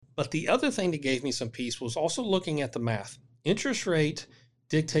But the other thing that gave me some peace was also looking at the math. Interest rate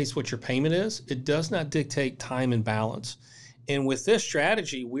dictates what your payment is. It does not dictate time and balance. And with this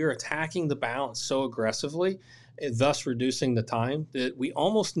strategy, we're attacking the balance so aggressively, thus reducing the time, that we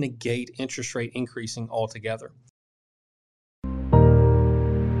almost negate interest rate increasing altogether.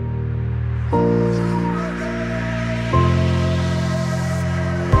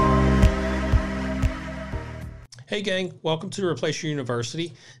 Hey gang, welcome to Replace Your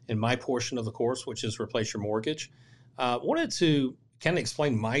University and my portion of the course, which is Replace Your Mortgage. Wanted to kind of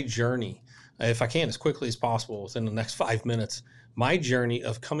explain my journey, if I can, as quickly as possible within the next 5 minutes, my journey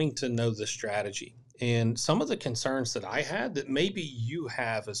of coming to know this strategy and some of the concerns that I had that maybe you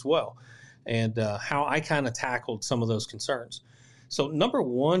have as well, and how I kind of tackled some of those concerns. So number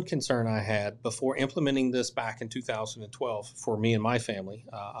one concern I had before implementing this back in 2012 for me and my family,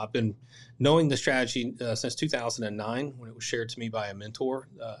 I've been knowing the strategy since 2009 when it was shared to me by a mentor,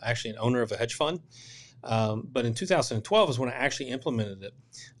 actually an owner of a hedge fund. But in 2012 is when I actually implemented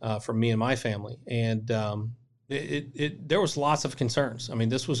it for me and my family. And there was lots of concerns. I mean,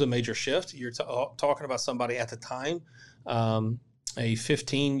 this was a major shift. You're talking about somebody at the time, a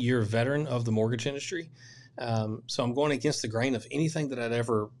 15-year veteran of the mortgage industry. So I'm going against the grain of anything that I'd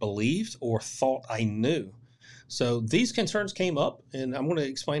ever believed or thought I knew. So these concerns came up, and I'm going to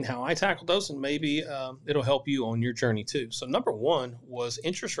explain how I tackled those, and maybe it'll help you on your journey too. So number one was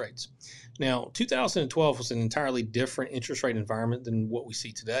interest rates. Now, 2012 was an entirely different interest rate environment than what we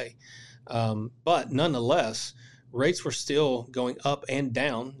see today. But nonetheless, rates were still going up and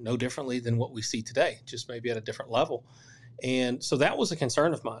down, no differently than what we see today, just maybe at a different level. And so that was a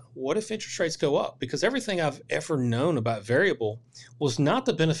concern of mine. What if interest rates go up? Because everything I've ever known about variable was not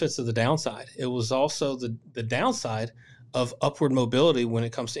the benefits of the downside. It was also the downside of upward mobility when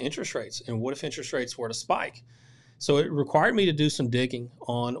it comes to interest rates. And what if interest rates were to spike? So it required me to do some digging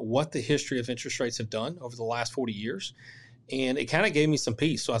on what the history of interest rates have done over the last 40 years. And it kind of gave me some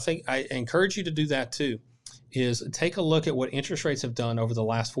peace. So I think I encourage you to do that too, is take a look at what interest rates have done over the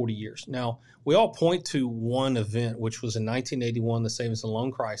last 40 years. Now, we all point to one event, which was in 1981, the savings and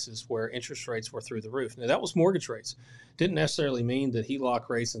loan crisis, where interest rates were through the roof. Now, that was mortgage rates. Didn't necessarily mean that HELOC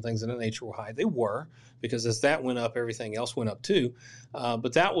rates and things of that nature were high. They were, because as that went up, everything else went up too.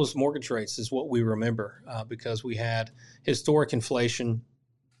 But that was mortgage rates is what we remember, because we had historic inflation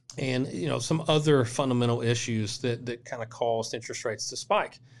and some other fundamental issues that kind of caused interest rates to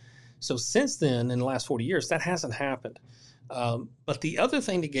spike. So since then, in the last 40 years, that hasn't happened. But the other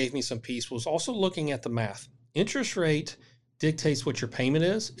thing that gave me some peace was also looking at the math. Interest rate dictates what your payment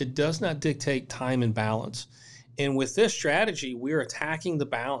is. It does not dictate time and balance. And with this strategy, we're attacking the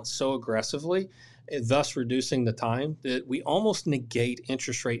balance so aggressively, thus reducing the time, that we almost negate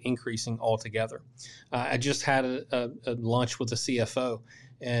interest rate increasing altogether. I just had a lunch with a CFO.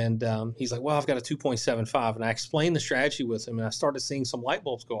 And he's like, well, I've got a 2.75. And I explained the strategy with him, and I started seeing some light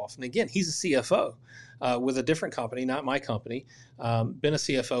bulbs go off. And again, he's a CFO with a different company, not my company, been a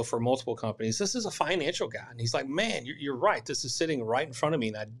CFO for multiple companies. This is a financial guy. And he's like, man, you're right. This is sitting right in front of me,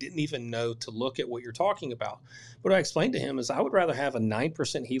 and I didn't even know to look at what you're talking about. What I explained to him is I would rather have a 9%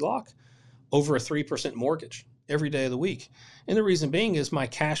 HELOC over a 3% mortgage every day of the week. And the reason being is my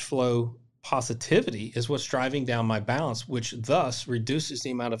cash flow positivity is what's driving down my balance, which thus reduces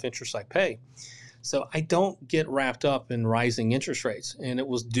the amount of interest I pay. So I don't get wrapped up in rising interest rates. And it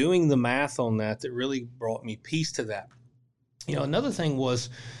was doing the math on that really brought me peace to that. Another thing was,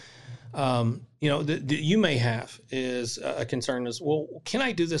 that you may have is a concern is, well, can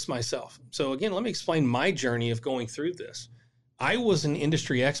I do this myself? So again, let me explain my journey of going through this. I was an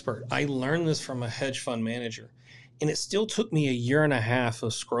industry expert. I learned this from a hedge fund manager. And it still took me a year and a half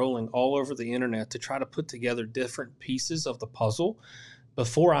of scrolling all over the internet to try to put together different pieces of the puzzle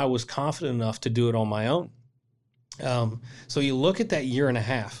before I was confident enough to do it on my own. So you look at that year and a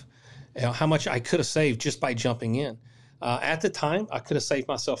half, how much I could have saved just by jumping in. At the time, I could have saved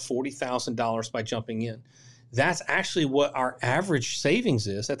myself $40,000 by jumping in. That's actually what our average savings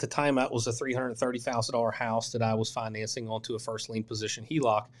is. At the time, that was a $330,000 house that I was financing onto a first lien position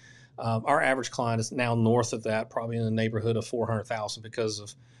HELOC. Our average client is now north of that, probably in the neighborhood of $400,000 because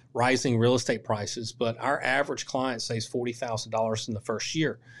of rising real estate prices. But our average client saves $40,000 in the first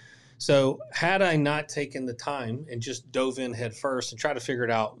year. So had I not taken the time and just dove in head first and tried to figure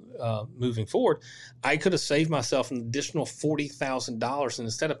it out moving forward, I could have saved myself an additional $40,000. And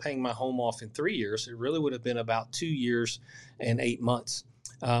instead of paying my home off in 3 years, it really would have been about 2 years and 8 months.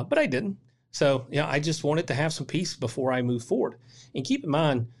 But I didn't. So, I just wanted to have some peace before I move forward. And keep in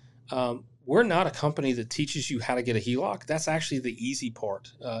mind, we're not a company that teaches you how to get a HELOC. That's actually the easy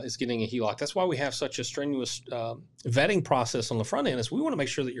part, is getting a HELOC. That's why we have such a strenuous vetting process on the front end, is we want to make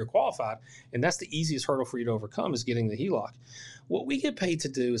sure that you're qualified. And that's the easiest hurdle for you to overcome, is getting the HELOC. What we get paid to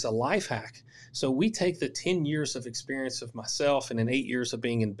do is a life hack. So we take the 10 years of experience of myself and in 8 years of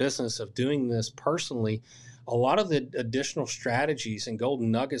being in business, of doing this personally, a lot of the additional strategies and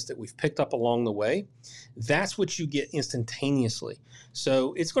golden nuggets that we've picked up along the way, that's what you get instantaneously.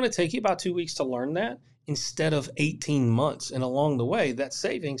 So it's going to take you about 2 weeks to learn that instead of 18 months. And along the way, that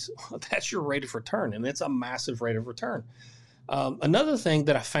savings, that's your rate of return. And it's a massive rate of return. Another thing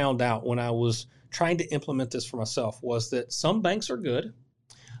that I found out when I was trying to implement this for myself was that some banks are good.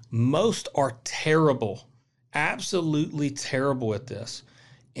 Most are terrible, absolutely terrible at this.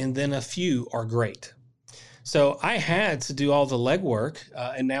 And then a few are great. So I had to do all the legwork,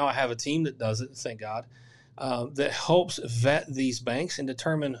 and now I have a team that does it, thank God, that helps vet these banks and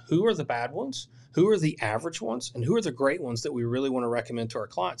determine who are the bad ones, who are the average ones, and who are the great ones that we really want to recommend to our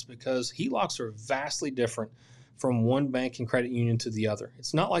clients, because HELOCs are vastly different from one bank and credit union to the other.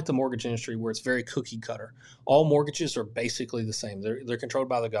 It's not like the mortgage industry where it's very cookie cutter. All mortgages are basically the same. They're controlled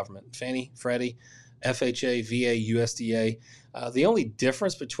by the government, Fannie, Freddie, FHA, VA, USDA. The only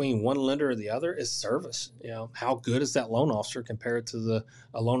difference between one lender or the other is service. How good is that loan officer compared to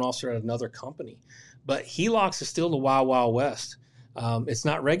a loan officer at another company? But HELOCs is still the wild, wild west. It's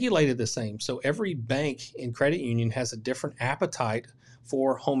not regulated the same. So every bank and credit union has a different appetite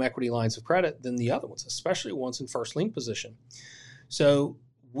for home equity lines of credit than the other ones, especially ones in first lien position. So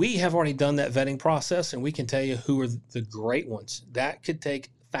we have already done that vetting process, and we can tell you who are the great ones. That could take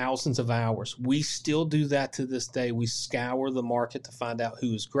thousands of hours. We still do that to this day. We scour the market to find out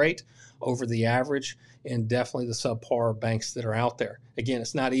who is great over the average and definitely the subpar banks that are out there. Again,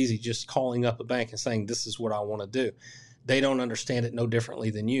 it's not easy just calling up a bank and saying, this is what I want to do. They don't understand it no differently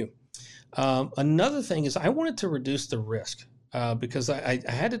than you. Another thing is I wanted to reduce the risk because I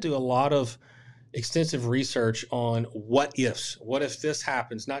had to do a lot of extensive research on what ifs. What if this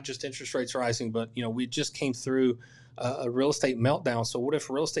happens? Not just interest rates rising, but we just came through a real estate meltdown. So what if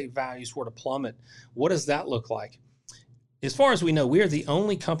real estate values were to plummet? What does that look like? As far as we know, we are the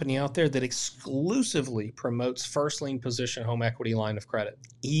only company out there that exclusively promotes first lien position home equity line of credit,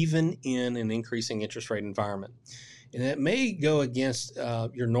 even in an increasing interest rate environment. And it may go against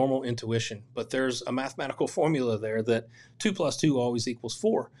your normal intuition, but there's a mathematical formula there that 2 + 2 always equals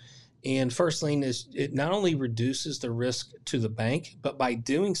 4. And first lien it not only reduces the risk to the bank, but by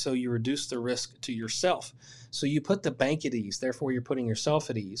doing so, you reduce the risk to yourself. So you put the bank at ease, therefore you're putting yourself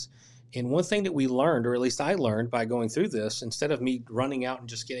at ease. And one thing that we learned, or at least I learned by going through this, instead of me running out and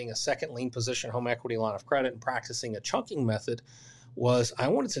just getting a second lien position home equity line of credit and practicing a chunking method, was I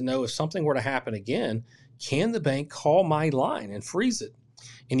wanted to know if something were to happen again, can the bank call my line and freeze it?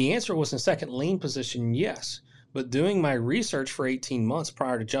 And the answer was in second lien position, yes. But doing my research for 18 months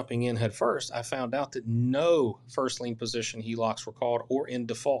prior to jumping in head first, I found out that no first lien position HELOCs were called or in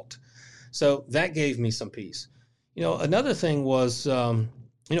default. So that gave me some peace. Another thing was,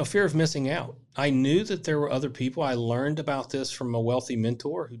 fear of missing out. I knew that there were other people. I learned about this from a wealthy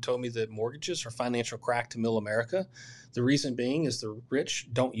mentor who told me that mortgages are financial crack to middle America. The reason being is the rich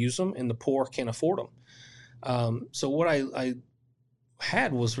don't use them and the poor can't afford them. So what I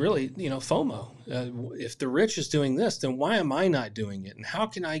had was really, FOMO. If the rich is doing this, then why am I not doing it? And how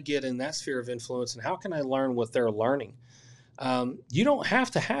can I get in that sphere of influence? And how can I learn what they're learning? You don't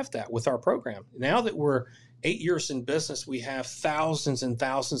have to have that with our program. Now that we're 8 years in business, we have thousands and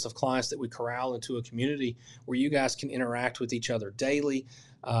thousands of clients that we corral into a community where you guys can interact with each other daily,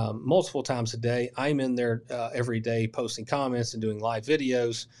 multiple times a day. I'm in there every day posting comments and doing live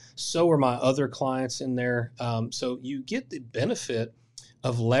videos. So are my other clients in there. So you get the benefit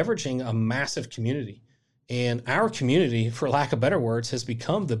of leveraging a massive community. And our community, for lack of better words, has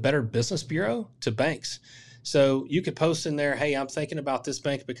become the Better Business Bureau to banks. So you could post in there, hey, I'm thinking about this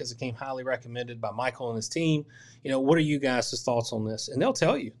bank because it came highly recommended by Michael and his team. What are you guys' thoughts on this? And they'll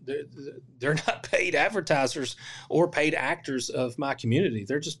tell you. They're not paid advertisers or paid actors of my community.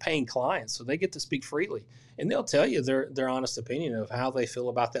 They're just paying clients, so they get to speak freely. And they'll tell you their honest opinion of how they feel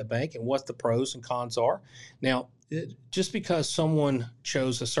about that bank and what the pros and cons are. Now, just because someone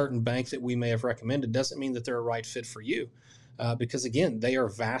chose a certain bank that we may have recommended doesn't mean that they're a right fit for you. Because again, they are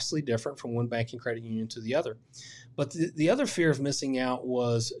vastly different from one banking credit union to the other. But the other fear of missing out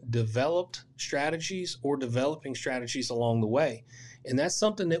was developed strategies or developing strategies along the way. And that's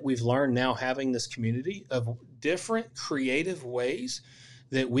something that we've learned now, having this community of different creative ways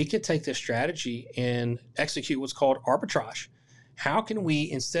that we could take this strategy and execute what's called arbitrage. how can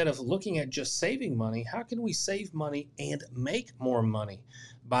we, instead of looking at just saving money, how can we save money and make more money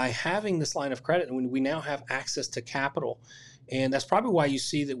by having this line of credit? And when we now have access to capital, and that's probably why you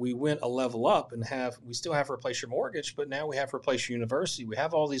see that we went a level up and we still have Replace Your Mortgage, but now we have Replace Your University. We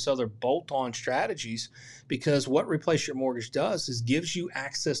have all these other bolt-on strategies, because what Replace Your Mortgage does is gives you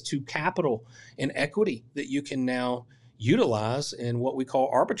access to capital and equity that you can now utilize in what we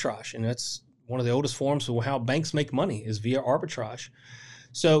call arbitrage. And that's one of the oldest forms of how banks make money, is via arbitrage.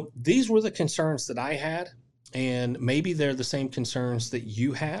 So these were the concerns that I had, and maybe they're the same concerns that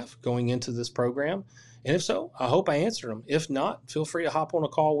you have going into this program. And if so, I hope I answered them. If not, feel free to hop on a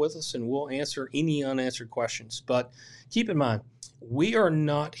call with us and we'll answer any unanswered questions. But keep in mind, we are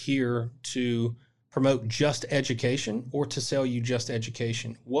not here to promote just education or to sell you just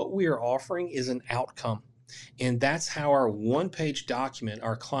education. What we are offering is an outcome. And that's how our one-page document,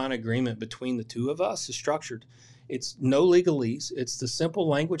 our client agreement between the two of us, is structured. It's no legalese. It's the simple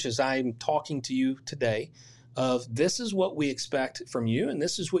language as I'm talking to you today of this is what we expect from you, and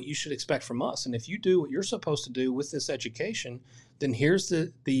this is what you should expect from us. And if you do what you're supposed to do with this education, then here's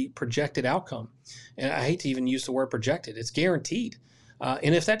the projected outcome. And I hate to even use the word projected. It's guaranteed.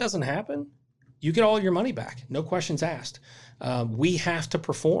 And if that doesn't happen, you get all your money back. No questions asked. We have to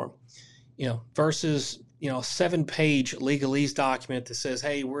perform, versus, a 7-page legalese document that says,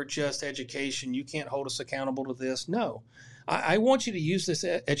 hey, we're just education. You can't hold us accountable to this. No. I want you to use this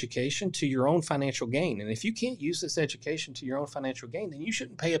education to your own financial gain. And if you can't use this education to your own financial gain, then you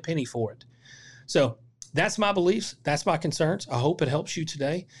shouldn't pay a penny for it. So that's my beliefs. That's my concerns. I hope it helps you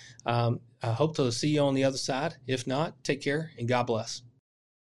today. I hope to see you on the other side. If not, take care and God bless.